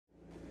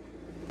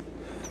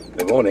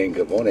Good morning,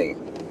 good morning.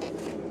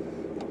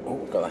 Oh,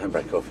 got the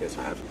handbrake off, yes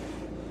I have.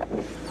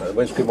 Got the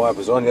windscreen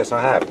wipers on, yes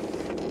I have.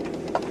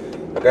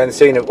 I'm going the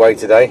scenic way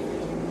today.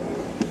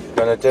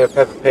 Going to do a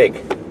Peppa Pig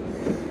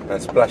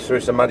and splash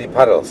through some muddy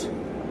puddles.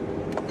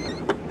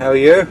 How are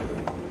you?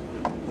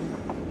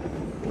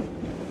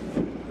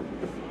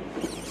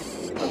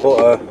 I bought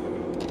a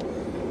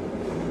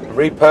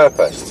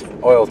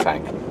repurposed oil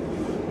tank.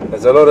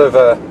 There's a lot of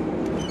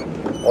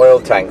oil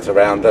tanks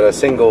around that are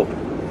single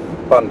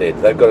bunded.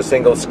 They've got a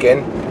single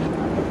skin,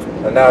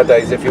 and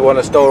nowadays if you want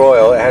to store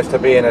oil it has to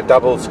be in a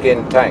double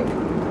skin tank.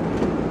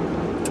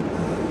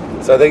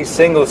 So these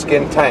single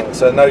skin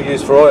tanks are no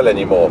use for oil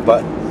anymore,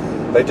 but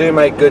they do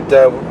make good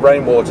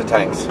rainwater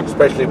tanks,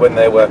 especially when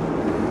they were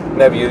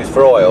never used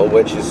for oil,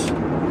 which is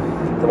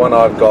the one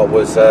I've got.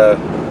 Was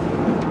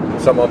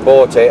someone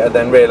bought it and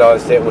then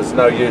realised it was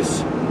no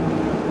use,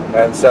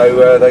 and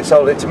so they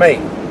sold it to me.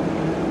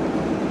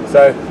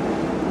 So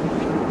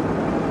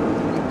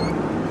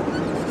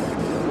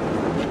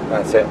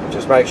that's it,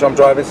 just make sure I'm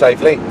driving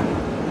safely.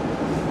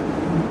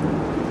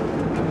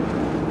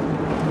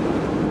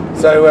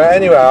 So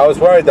anyway, I was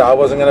worried that I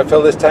wasn't going to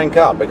fill this tank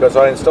up because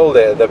I installed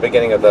it at the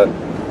beginning of the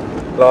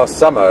last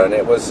summer and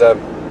it was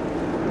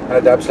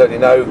had absolutely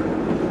no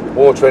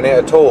water in it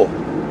at all.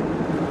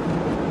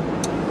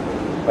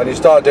 And you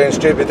start doing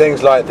stupid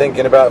things like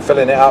thinking about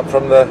filling it up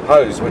from the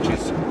hose, which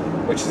is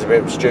a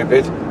bit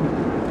stupid.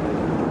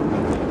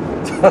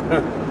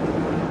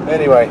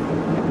 Anyway,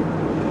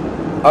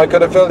 I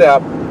could have filled it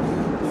up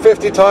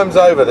 50 times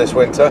over this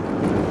winter.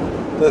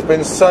 There's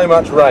been so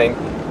much rain.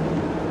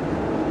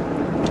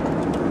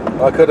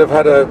 I could have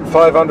had a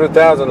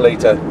 500,000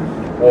 litre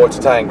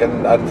water tank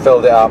and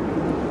filled it up.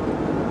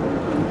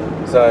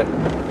 So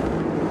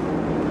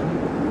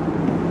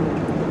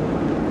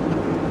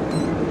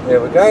here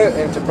we go,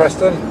 into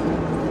Preston.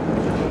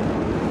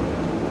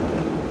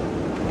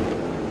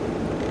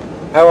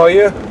 How are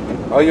you?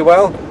 Are you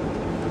well?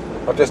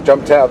 I've just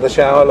jumped out of the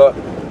shower, look.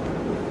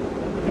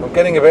 I'm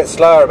getting a bit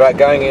slower about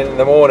going in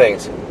the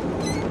mornings.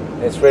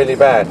 It's really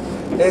bad.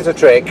 Here's a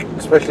trick,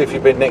 especially if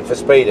you've been nicked for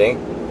speeding,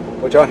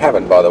 which I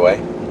haven't, by the way.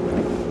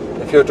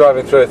 If you're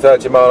driving through a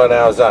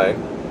 30-mile-an-hour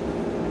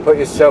zone, put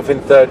yourself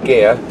in third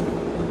gear.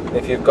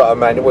 If you've got a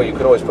manual, well, you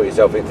can always put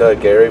yourself in third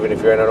gear, even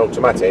if you're in an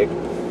automatic.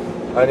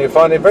 And you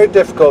find it very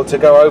difficult to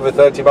go over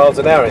 30 miles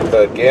an hour in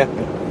third gear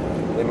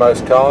in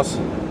most cars.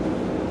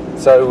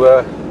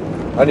 So,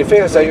 and you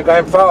feel as though you're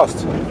going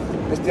fast.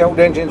 It's the old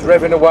engine's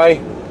revving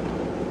away.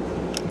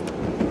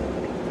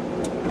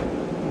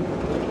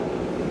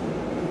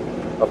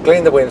 I've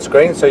cleaned the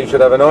windscreen, so you should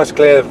have a nice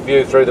clear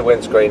view through the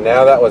windscreen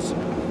now. That was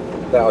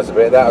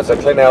a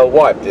Clinell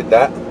wipe did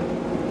that.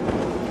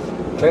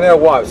 Clinell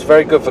wipes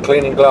very good for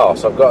cleaning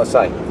glass, I've got to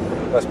say.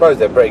 I suppose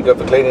they're pretty good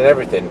for cleaning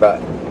everything,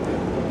 but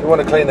if you want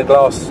to clean the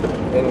glass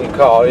in your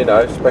car, you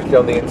know, especially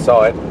on the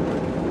inside,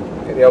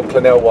 get the old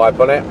Clinell wipe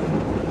on it.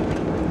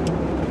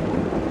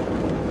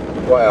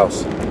 What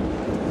else?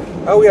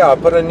 Oh yeah, I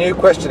put a new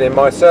question in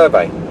my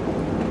survey.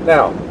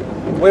 Now,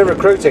 we're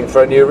recruiting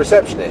for a new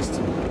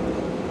receptionist,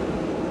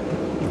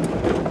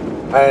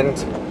 and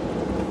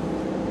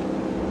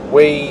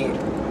we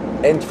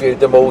interviewed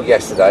them all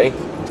yesterday.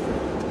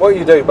 What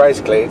you do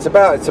basically, it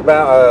takes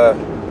about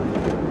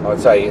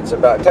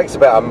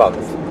a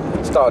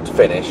month, start to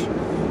finish.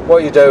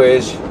 What you do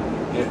is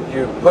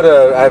you put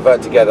an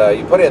advert together,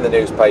 you put it in the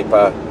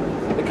newspaper,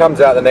 it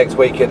comes out the next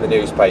week in the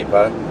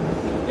newspaper.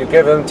 You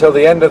give them till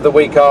the end of the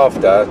week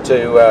after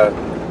to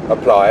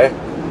apply.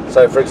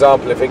 So for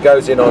example, if it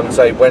goes in on,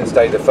 say,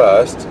 Wednesday the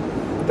 1st,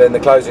 then the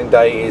closing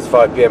day is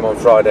 5 PM on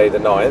Friday the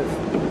 9th,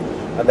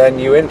 and then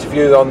you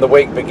interview on the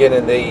week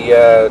beginning the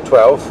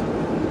 12th,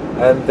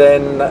 and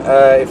then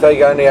if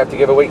they only have to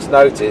give a week's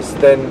notice,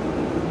 then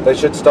they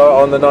should start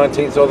on the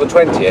 19th or the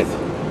 20th.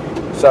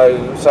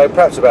 So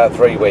perhaps about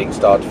 3 weeks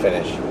start to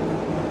finish.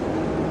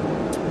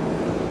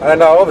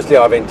 And obviously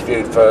I've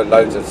interviewed for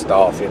loads of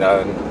staff, you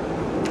know, and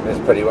it's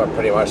pretty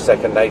much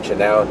second nature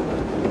now.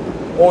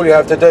 All you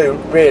have to do,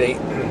 really,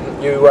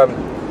 you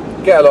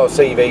get a lot of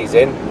CVs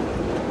in,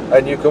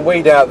 and you can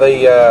weed out the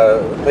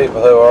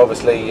people who are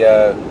obviously,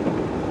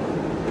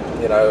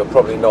 you know,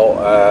 probably not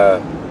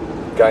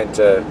going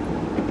to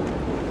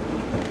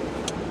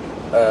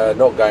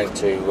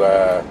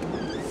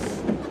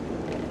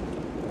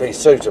be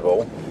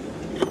suitable,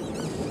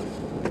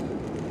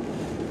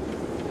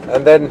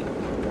 and then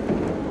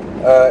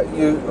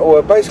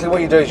basically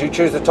what you do is you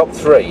choose the top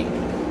 3.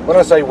 When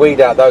I say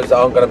weed out those that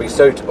aren't going to be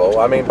suitable,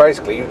 I mean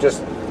basically you choose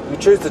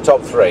the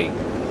top 3,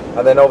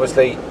 and then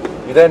obviously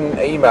you then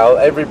email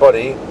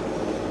everybody.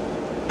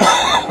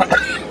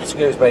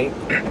 Excuse me.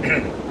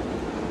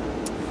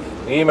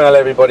 You email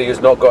everybody who's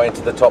not got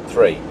into the top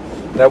 3.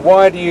 Now,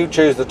 why do you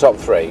choose the top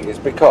 3? It's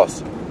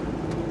because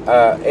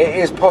it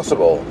is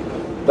possible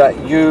that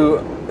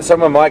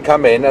someone might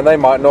come in and they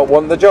might not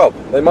want the job.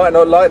 They might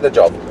not like the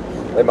job.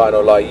 They might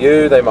not like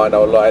you. They might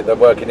not like the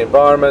working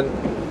environment.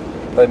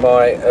 They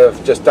might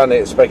have just done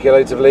it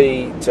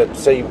speculatively to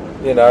see,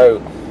 you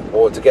know,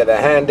 or to get their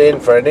hand in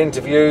for an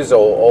interviews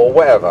or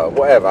whatever.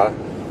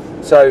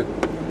 So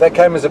that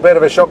came as a bit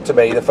of a shock to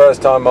me the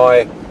first time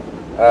I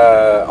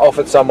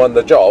offered someone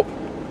the job.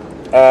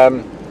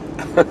 And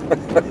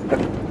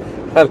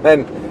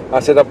then I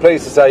said, I'm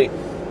pleased to say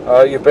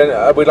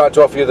we'd like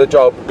to offer you the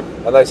job.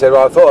 And they said,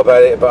 well, I thought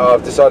about it, but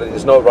I've decided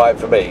it's not right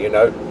for me,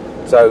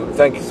 So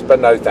thank you, but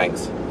no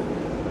thanks.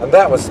 And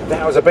that was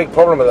a big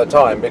problem at the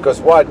time, because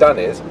what I'd done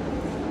is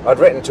I'd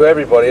written to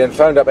everybody and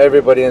phoned up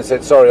everybody and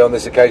said, sorry, on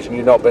this occasion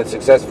you've not been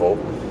successful.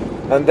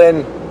 And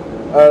then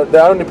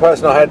the only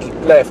person I had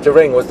left to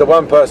ring was the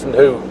one person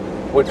who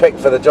we picked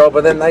for the job,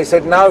 and then they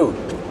said no.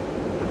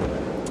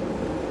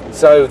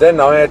 So then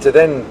I had to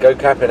then go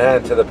cap in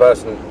hand to the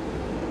person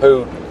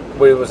who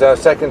was our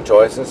second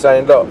choice and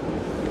saying, look,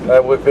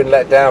 we've been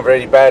let down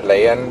really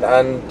badly, and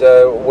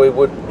we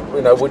would,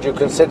 would you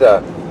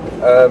consider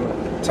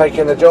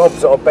taking the job,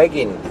 sort of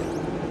begging?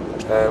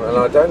 And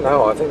I don't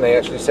know, I think they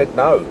actually said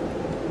no.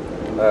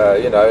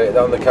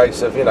 On the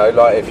case of,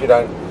 like, if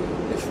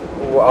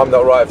I'm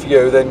not right for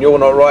you, then you're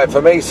not right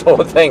for me, sort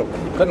of thing.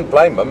 Couldn't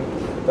blame them,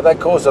 but that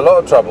caused a lot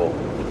of trouble.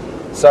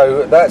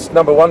 So that's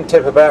number one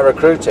tip about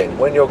recruiting.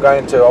 When you're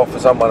going to offer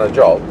someone a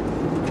job,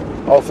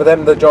 offer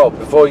them the job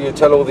before you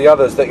tell all the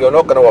others that you're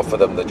not going to offer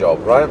them the job,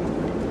 right?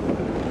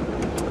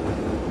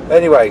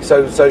 Anyway,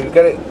 so you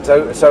get it.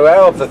 So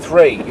out of the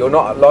three, you're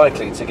not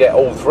likely to get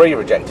all three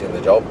rejecting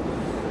the job.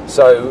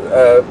 So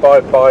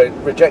by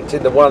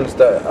rejecting the ones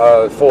that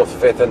are fourth,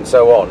 fifth, and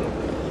so on,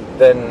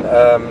 then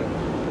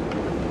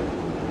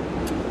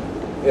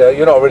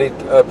you're not really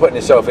putting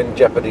yourself in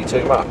jeopardy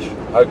too much.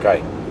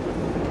 Okay.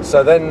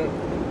 So then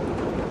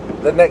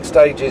the next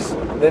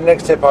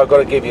tip I've got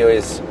to give you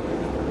is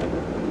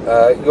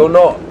you're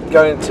not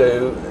going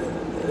to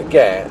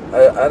get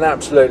an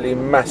absolutely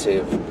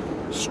massive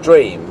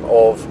stream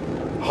of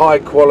high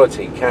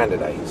quality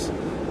candidates.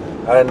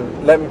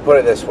 And let me put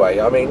it this way,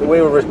 I mean,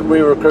 we were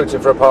recruiting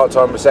for a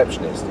part-time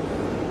receptionist.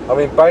 I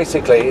mean,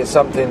 basically it's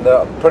something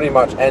that pretty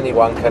much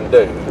anyone can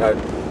do.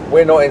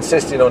 We're not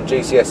insisting on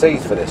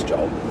GCSEs for this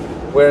job.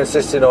 We're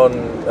insisting on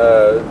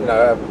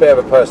a bit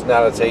of a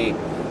personality,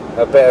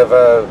 a bit of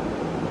a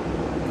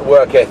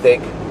work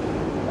ethic,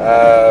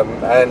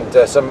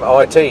 and some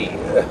IT,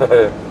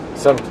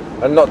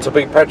 and not to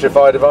be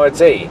petrified of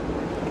IT.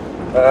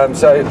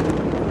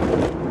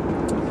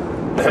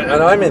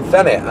 And I'm in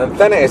Thanet, and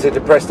Thanet is a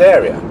depressed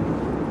area.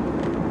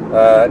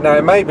 Now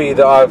it may be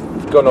that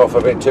I've gone off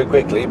a bit too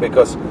quickly,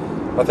 because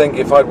I think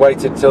if I'd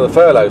waited till the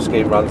furlough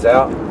scheme runs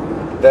out,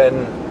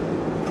 then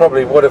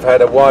probably would have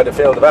had a wider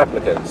field of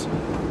applicants.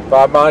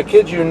 But I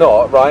kid you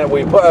not, right,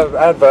 we put an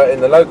advert in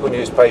the local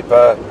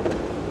newspaper,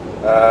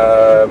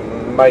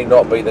 may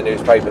not be the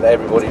newspaper that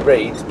everybody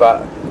reads,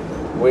 but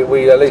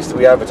we at least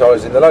we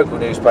advertised in the local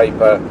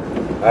newspaper,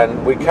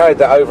 and we carried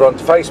that over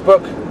onto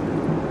Facebook.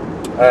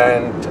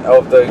 And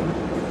of the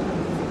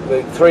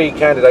three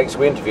candidates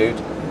we interviewed,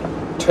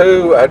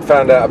 two had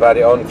found out about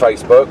it on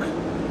Facebook.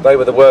 They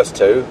were the worst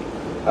two,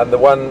 and the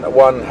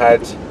one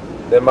had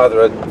their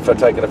mother for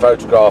taking a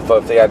photograph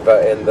of the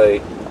advert in the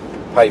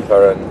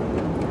paper, and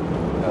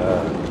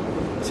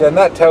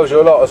that tells you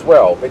a lot as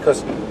well,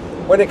 because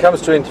when it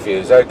comes to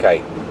interviews,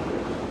 okay,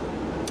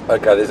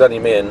 there's only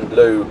me and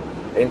Lou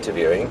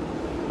interviewing,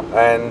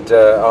 and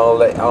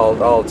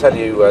I'll tell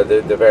you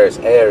the various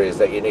areas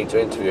that you need to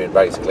interview in.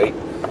 Basically,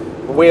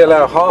 we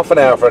allow half an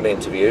hour for an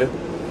interview,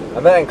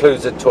 and that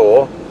includes a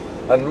tour,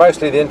 and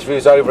mostly the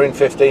interview's over in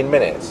 15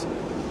 minutes,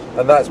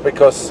 and that's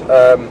because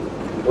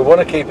we want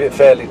to keep it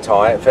fairly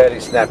tight, fairly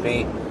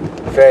snappy,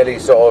 fairly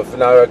sort of,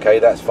 no, okay,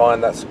 that's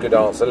fine, that's a good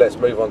answer, let's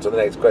move on to the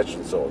next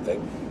question, sort of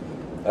thing.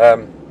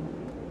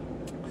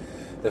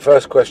 The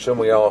first question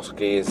we ask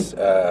is,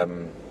 how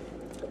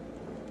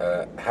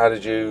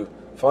did you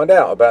find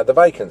out about the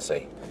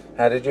vacancy?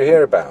 How did you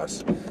hear about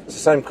us? It's the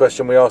same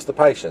question we ask the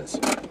patients.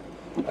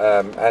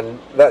 And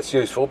that's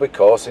useful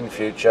because in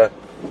future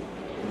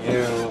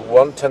you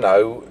want to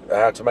know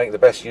how to make the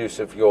best use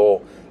of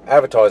your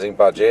advertising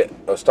budget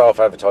or staff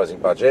advertising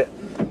budget,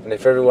 and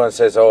if everyone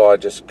says, oh, I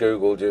just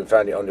googled you and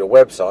found it on your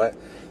website,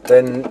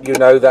 then you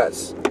know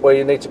that's where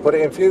you need to put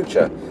it in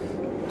future.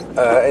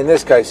 In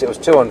this case it was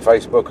two on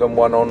Facebook and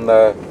one on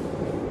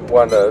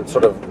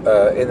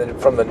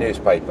from the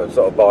newspaper,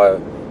 sort of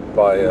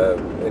by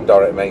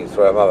indirect means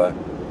through her mother.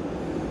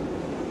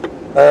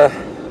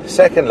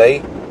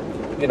 Secondly,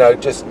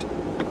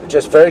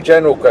 just very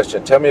general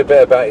question. Tell me a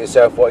bit about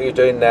yourself, what you're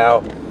doing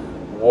now,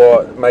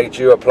 what made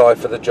you apply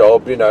for the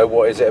job,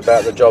 what is it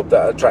about the job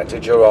that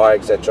attracted your eye,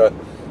 etc.,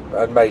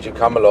 and made you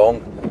come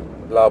along,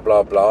 blah,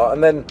 blah, blah.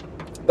 And then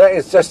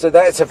that's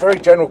a very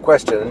general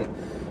question.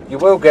 You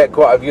will get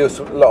quite a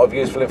lot of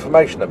useful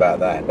information about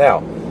that.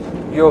 Now,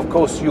 you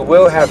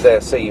will have their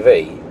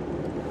CV,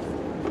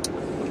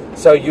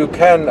 so you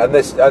can, and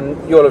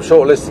you'll have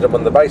shortlisted them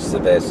on the basis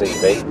of their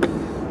CV.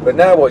 But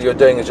now what you're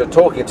doing is you're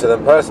talking to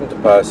them person to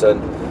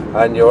person,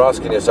 and you're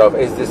asking yourself,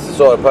 is this the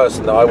sort of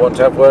person that I want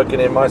to have working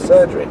in my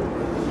surgery?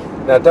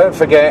 Now, don't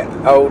forget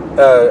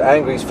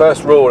Angry's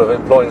first rule of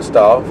employing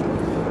staff,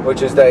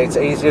 which is that it's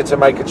easier to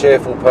make a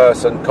cheerful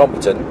person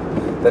competent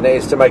than it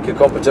is to make a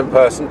competent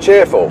person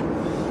cheerful.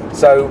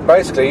 So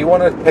basically, you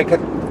want to pick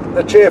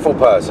a cheerful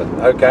person,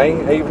 okay,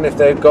 even if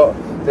they've got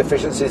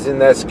deficiencies in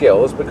their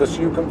skills, because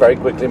you can very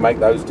quickly make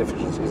those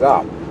deficiencies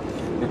up.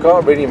 You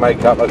can't really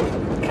make up a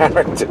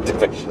character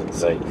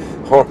deficiency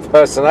or a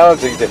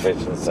personality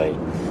deficiency.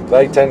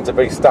 They tend to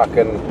be stuck,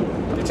 and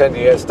you tend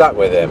to get stuck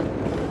with them.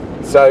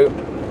 So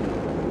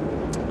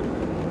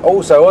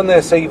also on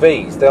their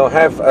CVs they'll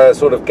have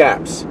sort of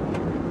gaps,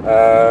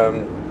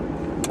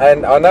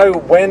 and I know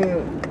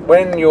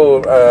when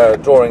you're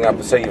drawing up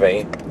a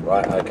CV,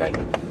 right, okay,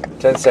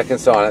 10-second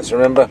silence,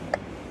 remember,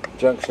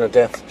 junction of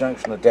death,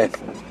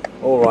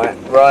 all right,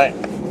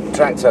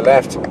 tractor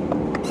left,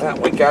 out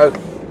we go.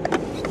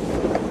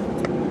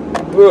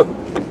 Whew.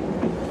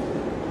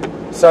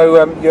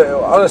 So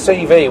on a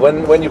CV,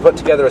 when you put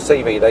together a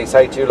CV, they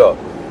say to you, look,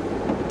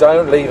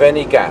 don't leave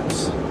any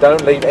gaps,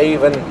 don't leave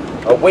even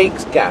a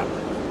week's gap,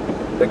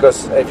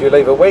 because if you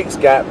leave a week's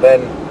gap,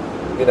 then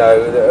you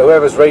know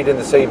whoever's reading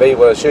the CV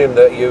will assume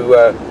that you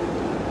were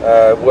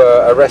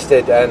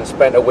arrested and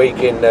spent a week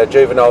in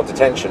juvenile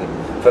detention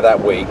for that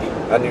week,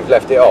 and you've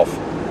left it off.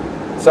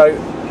 So,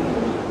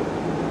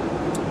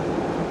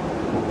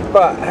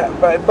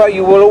 but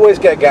you will always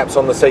get gaps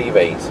on the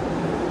CVs,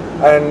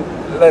 and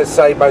let's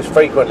say most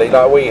frequently,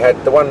 like we had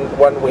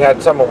we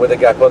had someone with a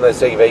gap on their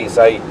CV,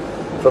 say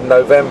from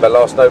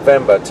last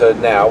November to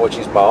now, which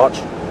is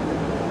March.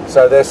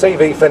 So their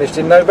CV finished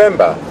in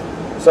November.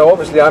 So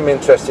obviously I'm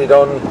interested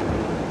on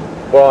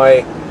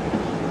why,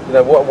 you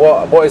know,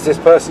 what is this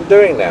person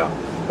doing now?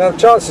 Now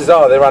chances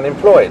are they're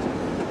unemployed,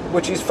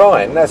 which is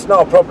fine. That's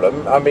not a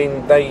problem. I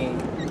mean,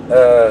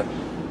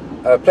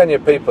 plenty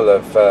of people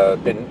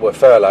were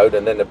furloughed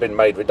and then have been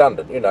made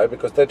redundant, you know,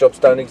 because their jobs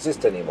don't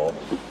exist anymore.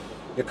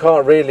 You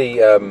can't really.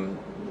 No,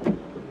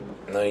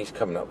 he's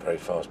coming up very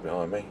fast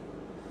behind me,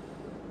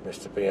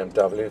 Mr.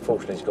 BMW.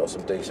 Fortunately, he's got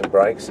some decent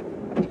brakes.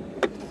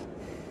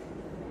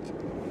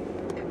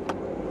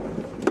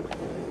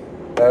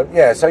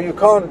 Yeah, so you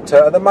can't,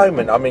 at the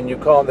moment, I mean, you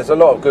can't, there's a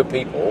lot of good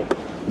people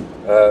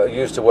who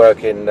used to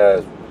work in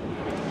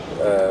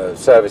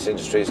service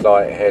industries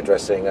like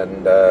hairdressing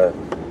and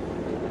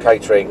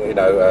catering, you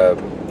know,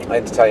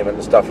 entertainment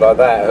and stuff like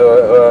that,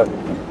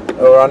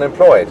 who are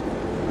unemployed.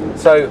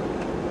 So,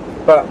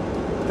 but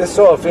this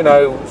sort of, you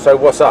know, so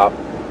what's up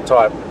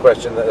type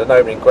question, an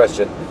opening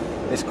question,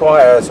 is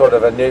quite a sort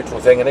of a neutral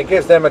thing, and it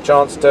gives them a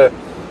chance to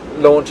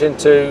launch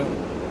into,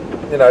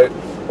 you know,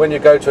 when you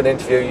go to an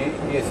interview,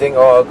 you think,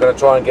 oh, I'm going to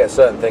try and get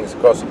certain things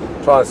across,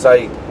 I'll try and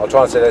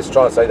say this,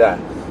 try and say that.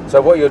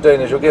 So what you're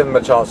doing is you'll give them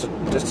a chance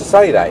just to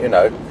say that, you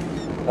know.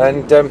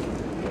 And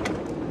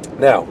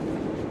now,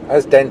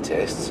 as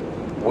dentists,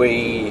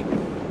 we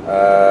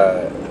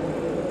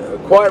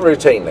quite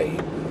routinely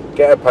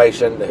get a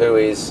patient who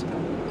is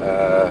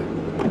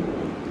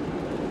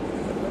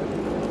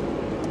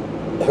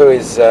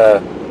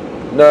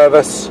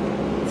nervous,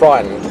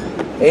 frightened,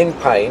 in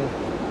pain,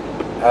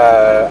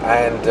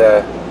 and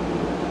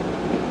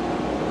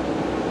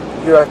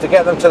you have to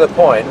get them to the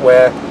point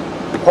where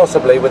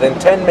possibly within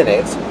 10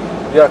 minutes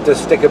you have to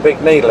stick a big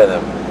needle in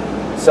them.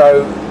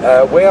 So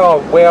we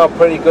are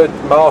pretty good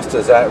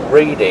masters at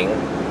reading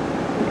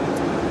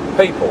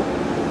people,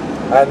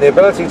 and the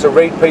ability to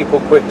read people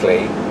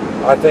quickly,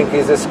 I think,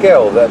 is a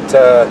skill that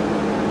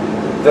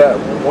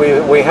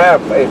we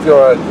have if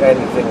you're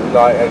anything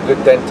like a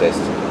good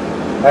dentist.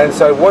 And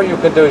so what you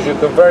can do is you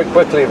can very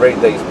quickly read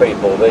these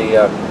people, the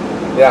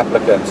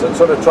applicants, and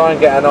sort of try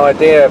and get an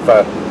idea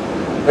for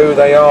who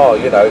they are.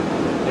 You know,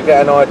 you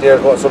get an idea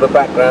of what sort of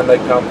background they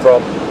come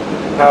from,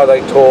 how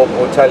they talk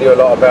will tell you a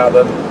lot about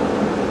them.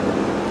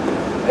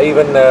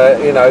 Even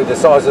you know, the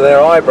size of their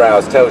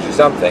eyebrows tells you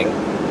something.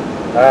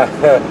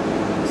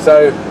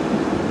 So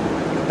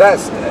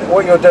that's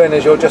what you're doing,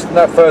 is you're just in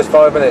that first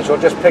 5 minutes you're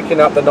just picking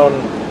up the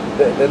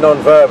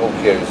non-verbal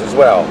cues as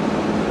well.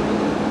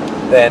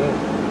 Then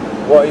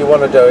what you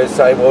want to do is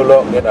say, well,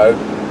 look, you know,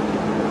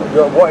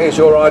 what is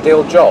your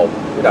ideal job?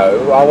 You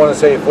know, I want to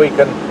see if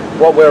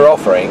what we're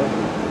offering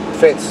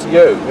fits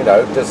you. You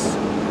know,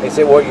 is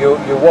it what you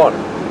want?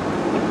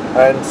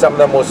 And some of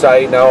them will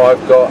say, no,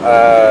 I've got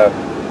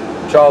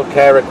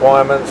childcare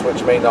requirements,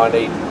 which mean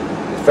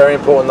it's very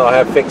important that I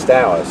have fixed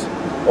hours,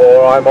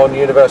 or I'm on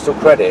universal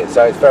credit,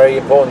 so it's very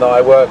important that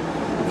I work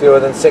fewer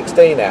than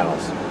 16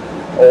 hours,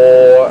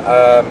 or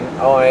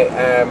I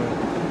am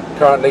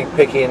currently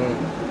picking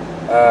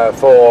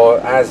for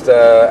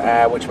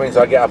ASDA, which means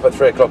I get up at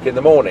 3 o'clock in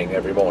the morning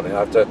every morning.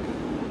 I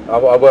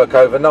work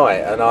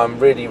overnight, and I'm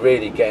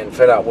really getting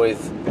fed up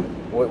with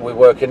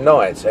working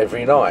nights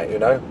every night, you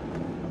know.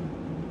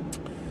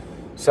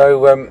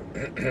 So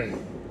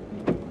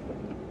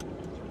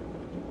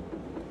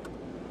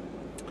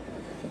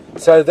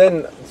so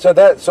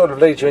that sort of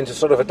leads you into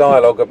sort of a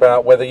dialogue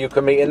about whether you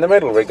can meet in the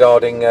middle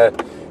regarding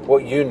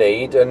what you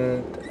need,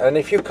 and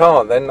if you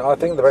can't, then I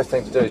think the best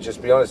thing to do is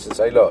just be honest and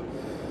say, look,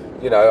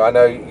 you know, I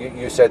know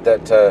you said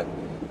that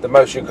the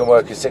most you can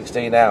work is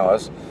 16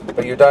 hours,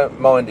 but you don't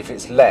mind if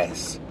it's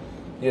less.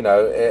 You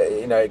know,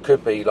 it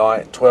could be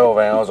like 12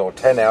 hours or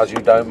 10 hours. You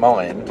don't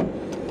mind,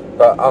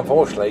 but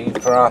unfortunately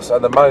for us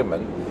at the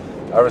moment,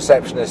 a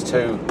receptionist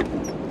who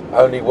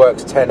only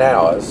works 10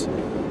 hours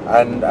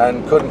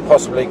and couldn't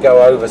possibly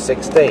go over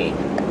 16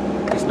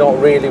 is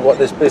not really what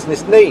this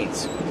business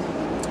needs.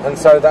 And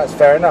so that's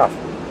fair enough.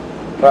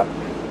 But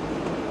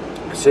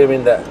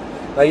assuming that,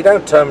 now you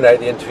don't terminate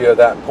the interview at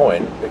that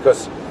point,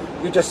 because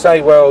you just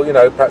say, well, you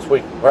know, perhaps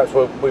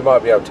we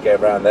might be able to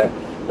get around there.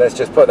 Let's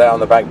just put that on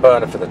the back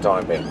burner for the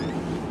time being.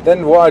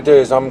 Then what I do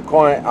is I'm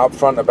quite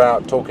upfront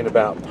about talking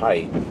about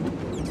pay,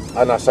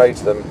 and I say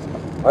to them,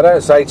 I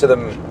don't say to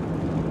them,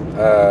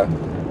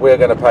 we're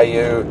going to pay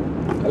you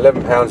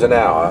 £11 an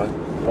hour.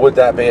 Would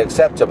that be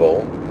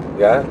acceptable?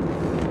 Yeah,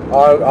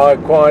 I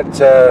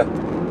quite,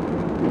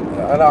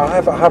 and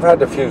I have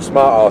had a few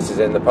smart asses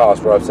in the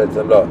past where I've said to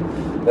them, look,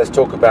 let's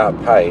talk about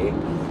pay.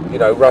 You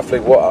know, roughly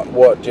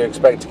what do you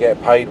expect to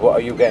get paid? What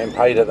are you getting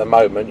paid at the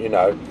moment? You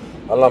know,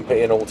 I lump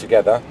it in all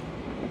together.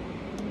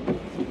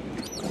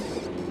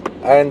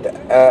 And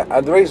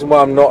the reason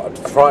why I'm not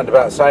frightened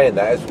about saying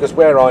that is because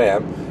where I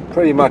am,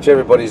 pretty much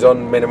everybody's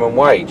on minimum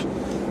wage,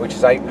 which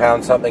is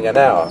 £8 something an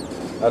hour,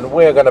 and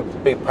we're going to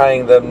be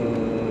paying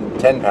them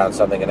 £10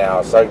 something an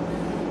hour. So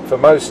for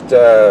most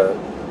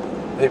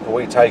people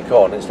we take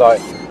on, it's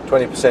like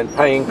 20%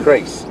 pay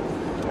increase.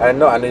 And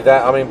not only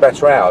that, I mean,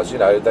 better hours. You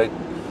know, they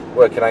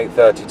working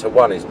 8:30 to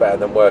 1 is better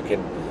than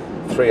working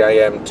 3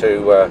 a.m.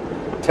 to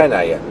 10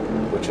 a.m.,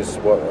 which is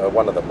what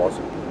one of them was.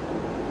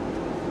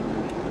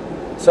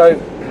 So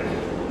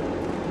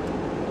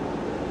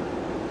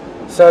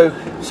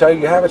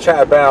you have a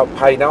chat about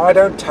pay. Now, I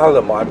don't tell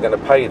them what I'm going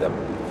to pay them,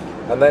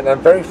 and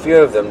very few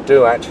of them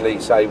do actually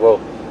say,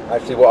 well,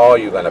 actually, what are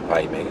you going to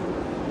pay me?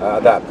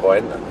 At that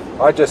point,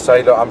 I just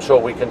say, look, I'm sure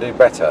we can do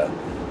better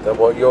than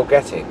what you're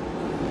getting,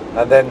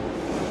 and then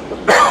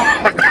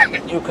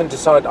you can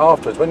decide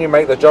afterwards. When you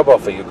make the job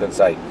offer, you can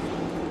say,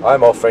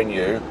 I'm offering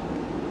you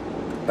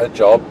a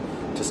job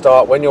to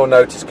start when your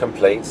notice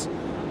completes,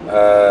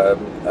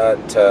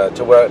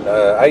 to work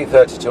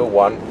 8:30 till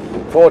 1,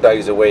 4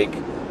 days a week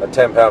at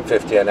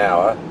 £10.50 an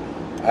hour,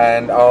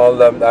 and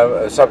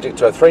I'll subject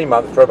to a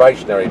 3-month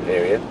probationary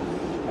period,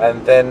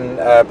 and then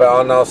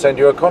I'll send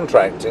you a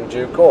contract in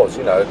due course.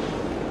 You know,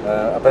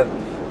 but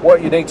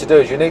what you need to do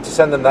is you need to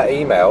send them that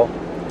email,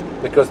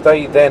 because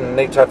they then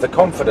need to have the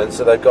confidence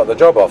that they've got the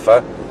job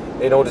offer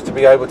in order to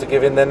be able to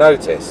give in their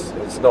notice.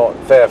 It's not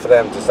fair for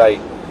them to say,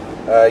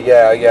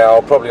 yeah,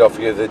 I'll probably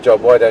offer you the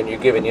job, why don't you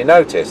give in your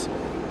notice?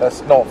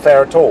 That's not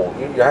fair at all.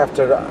 You have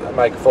to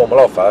make a formal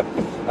offer,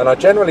 and I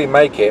generally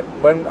make it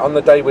when on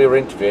the day we were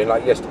interviewing,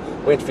 like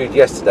we interviewed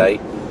yesterday,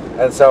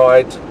 and so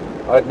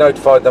I'd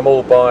notified them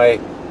all by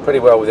pretty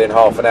well within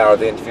half an hour of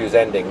the interview's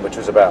ending, which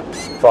was about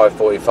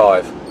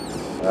 5:45.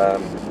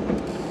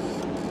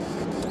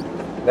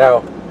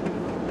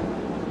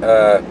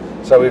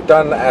 So we've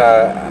done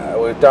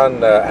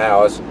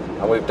hours,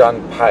 and we've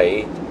done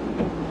pay,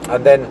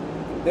 and then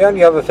the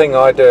only other thing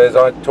I do is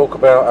I talk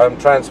about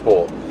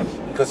transport,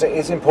 because it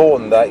is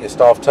important that your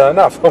staff turn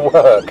up for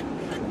work,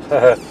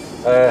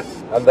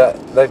 and that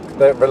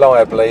they're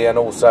reliably and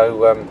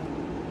also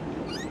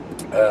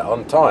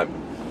on time.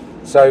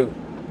 So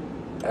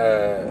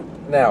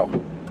now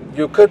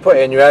you could put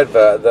in your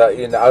advert that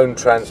your own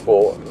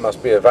transport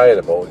must be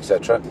available,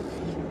 etc.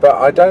 But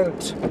I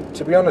don't,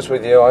 to be honest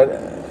with you,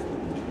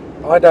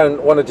 I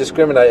don't want to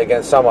discriminate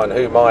against someone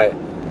who might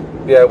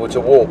be able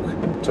to walk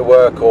to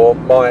work, or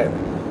might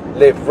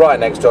live right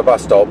next to a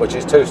bus stop, which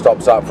is 2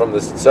 stops up from the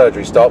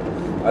surgery stop,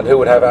 and who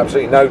would have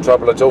absolutely no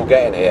trouble at all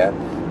getting here,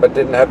 but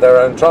didn't have their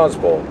own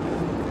transport.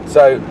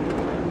 So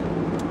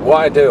what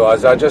I do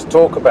is I just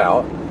talk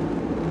about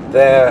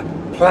their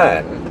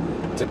plan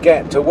to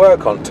get to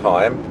work on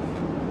time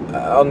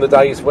on the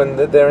days when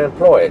they're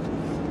employed.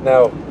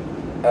 Now,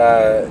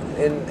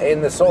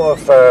 in the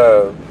sort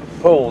of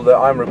pool that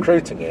I'm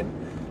recruiting in,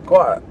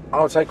 I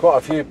would say quite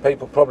a few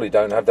people probably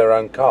don't have their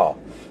own car.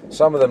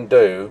 Some of them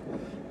do,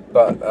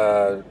 but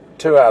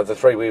 2 out of the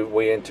 3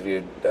 we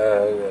interviewed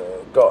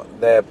got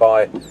there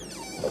by,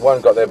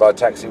 one got there by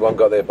taxi, one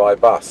got there by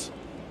bus.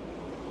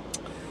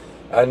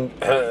 And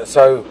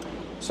so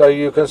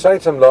you can say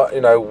to them, like,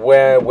 you know,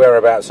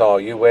 whereabouts are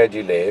you? Where do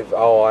you live?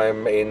 Oh,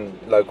 I'm in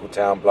local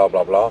town, blah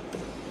blah blah.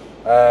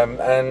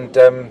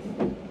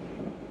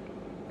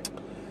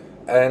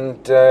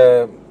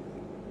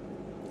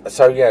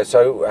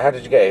 So how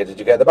did you get here? Did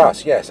you get the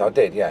bus? Yes, I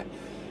did. Yeah.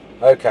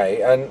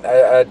 Okay. And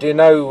do you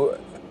know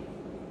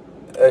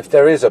if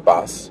there is a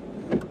bus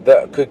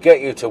that could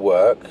get you to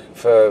work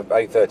for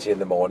 8:30 in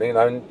the morning?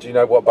 And do you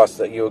know what bus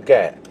that you would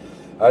get?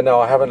 No,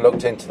 I haven't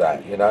looked into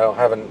that. You know,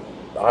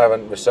 I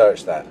haven't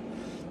researched that.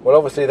 Well,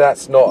 obviously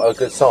that's not a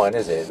good sign,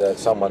 is it? That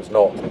someone's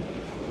not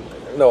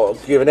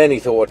given any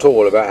thought at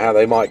all about how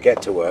they might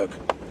get to work.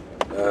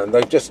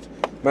 They've just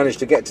managed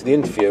to get to the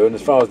interview, and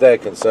as far as they're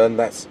concerned,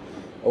 that's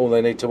all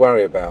they need to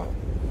worry about.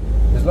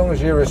 As long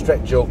as you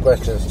restrict your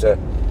questions to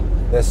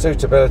their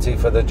suitability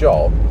for the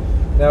job.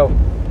 Now,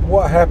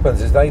 what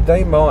happens is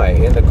they might,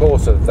 in the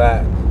course of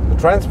the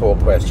transport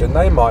question,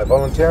 they might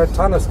volunteer a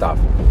ton of stuff.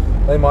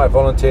 They might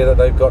volunteer that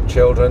they've got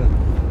children.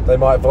 They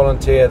might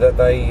volunteer that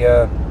they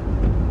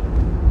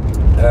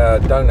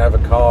don't have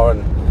a car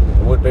and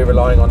would be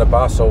relying on a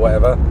bus or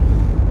whatever,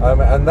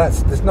 and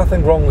there's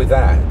nothing wrong with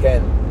that,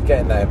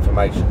 getting that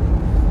information,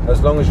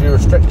 as long as you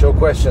restrict your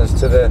questions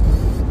to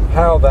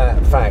how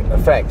that fact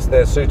affects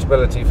their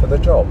suitability for the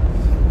job.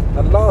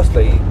 And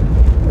lastly,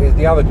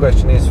 the other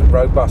question is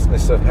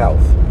robustness of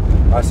health.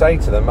 I say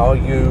to them, are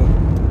you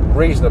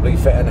reasonably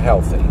fit and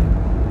healthy?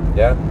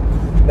 Yeah.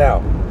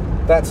 Now,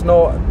 that's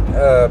not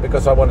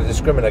because I want to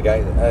discriminate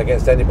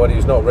against anybody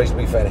who's not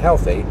reasonably fit and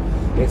healthy.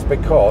 It's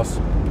because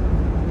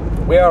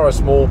we are a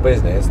small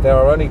business. There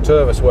are only 2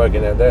 of us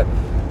working there. There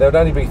would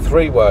only be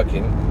 3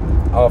 working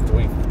after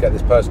we get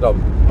this person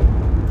on.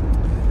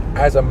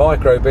 As a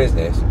micro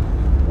business,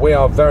 we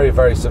are very,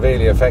 very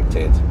severely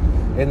affected.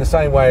 In the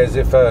same way as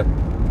if the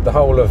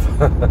whole of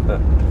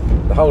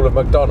the whole of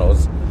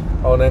McDonald's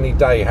on any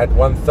day had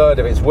 1/3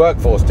 of its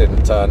workforce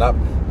didn't turn up,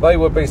 they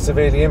would be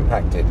severely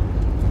impacted.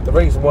 The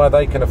reason why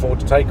they can afford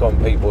to take on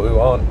people who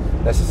aren't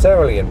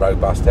necessarily in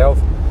robust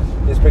health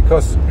is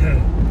because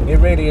it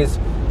really is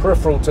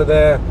peripheral to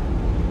their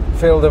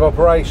field of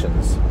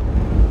operations.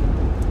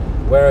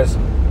 Whereas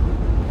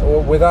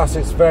with us,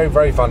 it's very,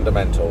 very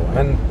fundamental,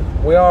 and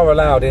we are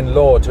allowed in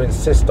law to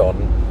insist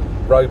on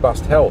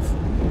robust health,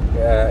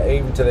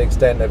 even to the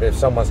extent of if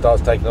someone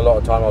starts taking a lot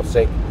of time off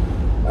sick,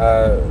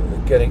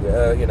 getting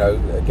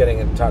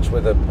in touch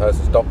with a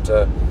person's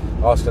doctor,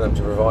 asking them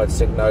to provide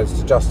sick notes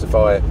to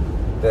justify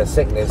their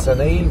sickness,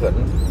 and even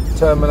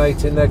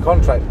terminating their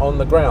contract on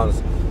the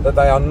grounds that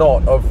they are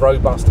not of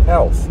robust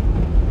health,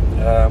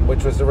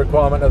 which was the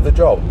requirement of the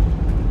job.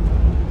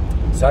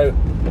 So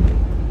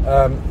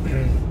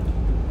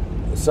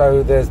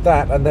so there's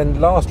that, and then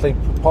lastly,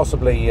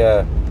 possibly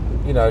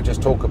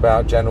just talk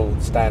about general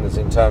standards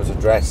in terms of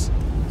dress.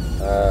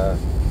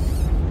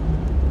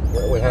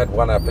 We had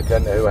one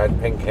applicant who had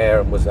pink hair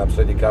and was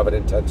absolutely covered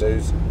in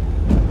tattoos,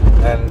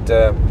 and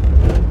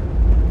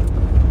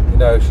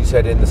she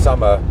said in the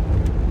summer,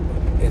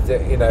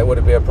 would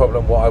it be a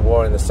problem what I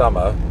wore in the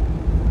summer?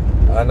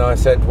 And I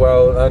said,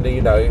 well, only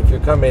if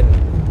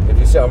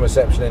you sit on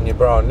reception in your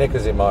bra and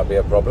knickers, it might be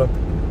a problem.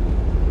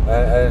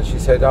 And she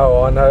said,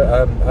 oh, I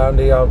know,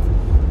 only I've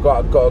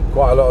got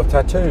quite a lot of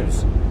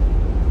tattoos.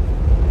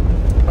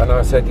 And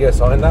I said,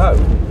 yes, I know.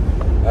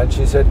 And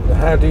she said,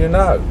 how do you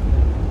know?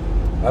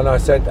 And I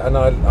said, and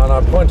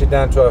I pointed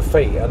down to her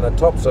feet, and the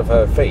tops of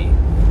her feet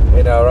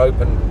in her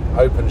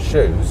open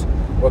shoes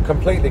were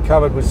completely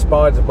covered with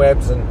spider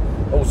webs and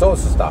all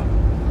sorts of stuff.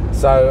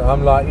 So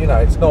I'm like,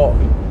 it's not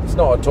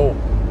at all,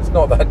 it's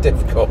not that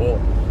difficult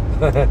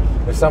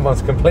if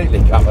someone's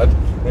completely covered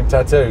in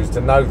tattoos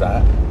to know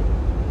that.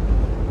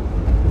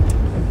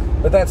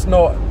 But that's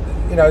not,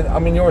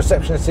 your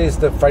receptionist is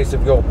the face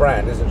of your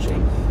brand, isn't she?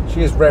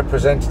 She is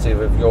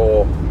representative of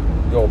your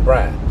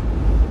brand.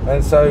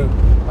 And so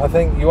I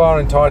think you are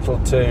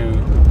entitled to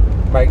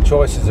make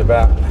choices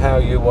about how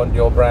you want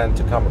your brand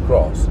to come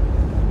across.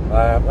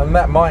 And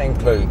that might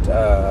include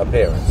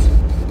appearance.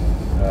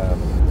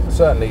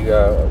 Certainly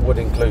would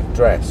include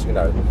dress, they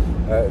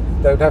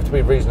would have to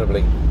be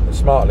reasonably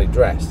smartly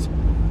dressed.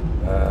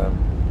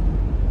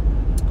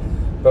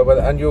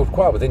 And you're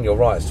quite within your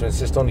rights to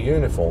insist on a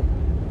uniform,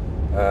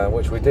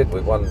 which we did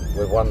with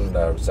one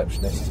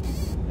receptionist.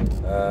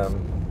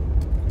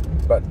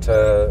 But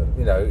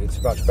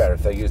it's much better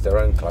if they use their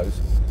own clothes,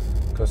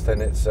 because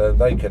then it's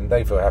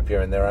they feel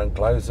happier in their own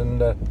clothes,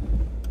 and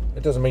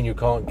it doesn't mean you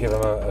can't give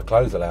them a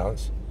clothes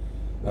allowance,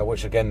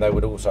 which again they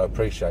would also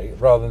appreciate,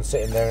 rather than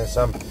sitting there in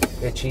some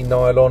itchy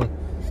nylon,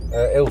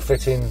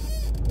 ill-fitting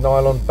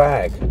nylon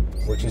bag,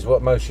 which is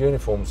what most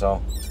uniforms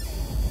are.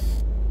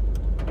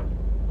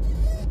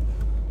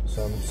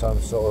 Some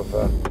sort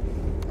of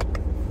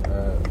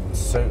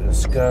suit and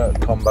skirt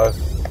combo.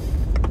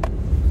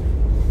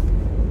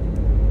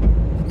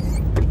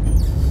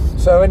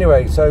 So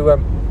anyway, as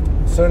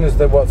soon as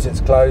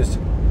it's closed,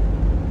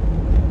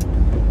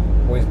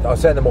 I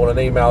sent them all an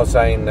email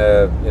saying,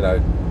 the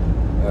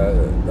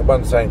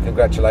one saying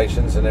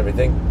congratulations and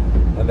everything,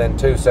 and then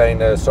 2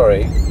 saying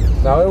sorry.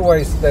 Now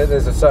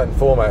there's a certain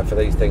format for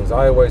these things.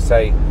 I always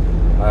say,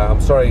 I'm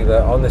sorry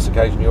that on this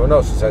occasion you were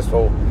not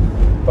successful,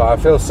 but I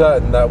feel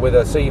certain that with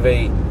a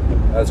CV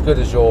as good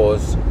as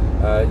yours,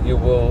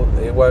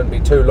 it won't be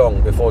too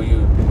long before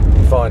you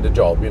find a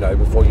job,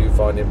 before you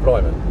find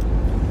employment.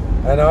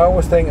 And I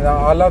always think,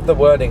 I love the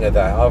wording of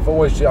that. I've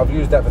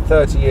used that for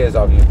 30 years.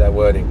 I've used that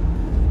wording.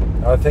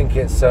 I think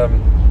it's,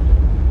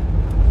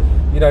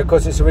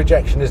 because it's a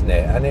rejection, isn't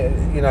it? And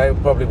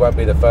it probably won't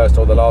be the first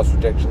or the last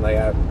rejection they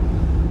have.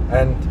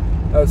 And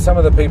some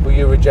of the people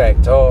you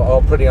reject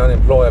are pretty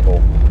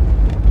unemployable.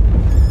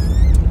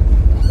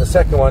 The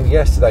second one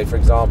yesterday, for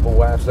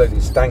example,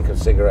 absolutely stank of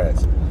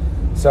cigarettes.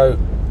 So,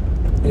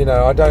 you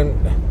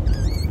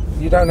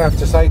don't have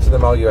to say to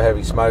them, oh, you're a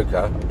heavy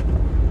smoker.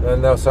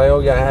 And they'll say,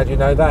 oh yeah, how do you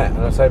know that?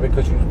 And I say,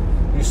 because you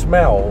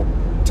smell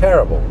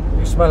terrible.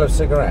 You smell of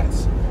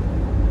cigarettes.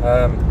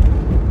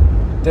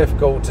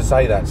 Difficult to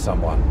say that to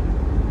someone.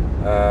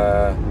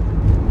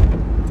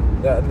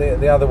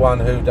 The other one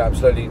who'd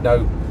absolutely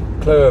no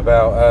clue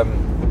about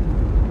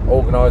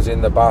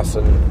organising the bus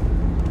and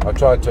I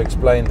tried to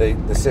explain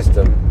the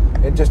system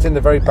in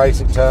the very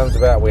basic terms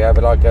about we have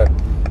like a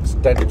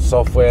dental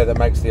software that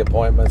makes the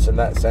appointments and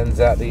that sends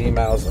out the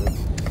emails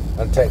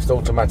and text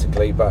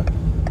automatically, but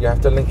you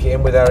have to link it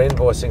in with our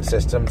invoicing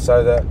system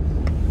so that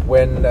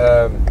when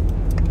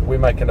we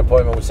make an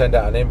appointment, we send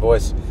out an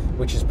invoice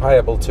which is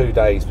payable 2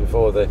 days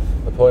before the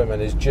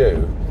appointment is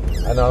due.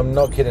 And I'm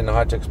not kidding, I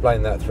had to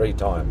explain that 3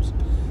 times.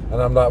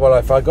 And I'm like, well,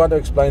 if I got to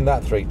explain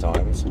that 3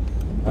 times,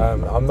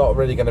 I'm not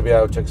really going to be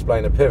able to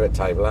explain a pivot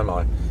table, am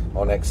I,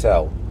 on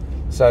Excel?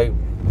 So,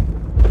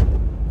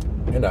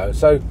 you know,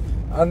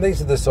 and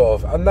these are the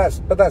sort of,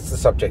 but that's the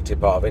subjective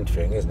part of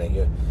interviewing, isn't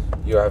it?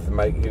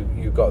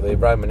 You've got the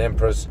Roman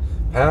emperor's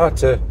power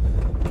to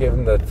give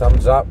them the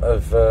thumbs up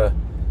of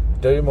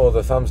doom or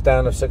the thumbs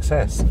down of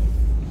success.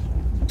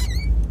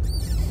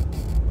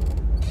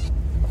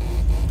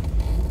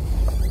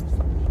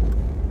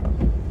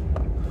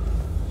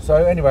 So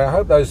anyway, I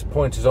hope those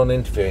pointers on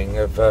interviewing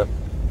have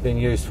been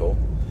useful.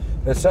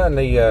 They're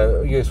certainly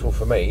useful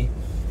for me,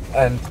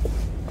 and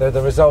they're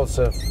the results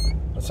of,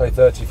 I'd say,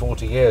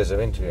 30-40 years of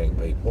interviewing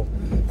people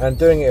and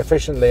doing it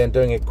efficiently and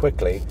doing it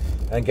quickly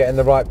and getting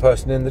the right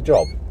person in the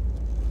job.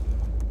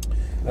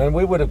 And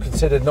we would have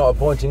considered not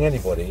appointing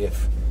anybody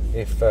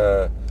if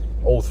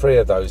all 3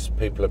 of those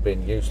people have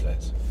been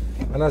useless.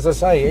 And as I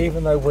say,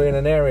 even though we're in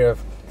an area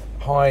of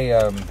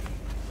high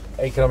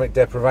economic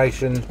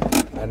deprivation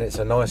and it's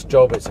a nice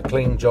job, it's a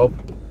clean job,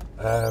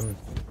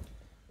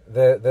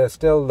 they're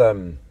still,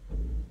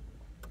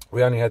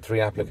 we only had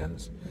 3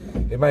 applicants.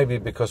 It may be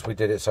because we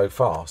did it so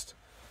fast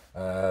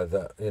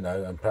that, you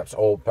know, and perhaps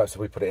if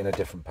we put it in a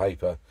different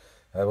paper,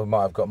 we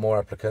might have got more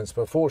applicants.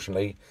 But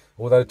fortunately,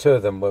 although 2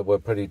 of them were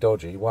pretty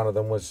dodgy, 1 of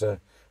them was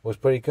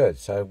pretty good,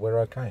 so we're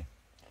okay.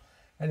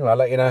 Anyway, I'll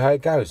let you know how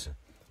it goes.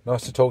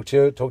 Nice to talk to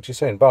you. Talk to you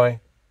soon. Bye.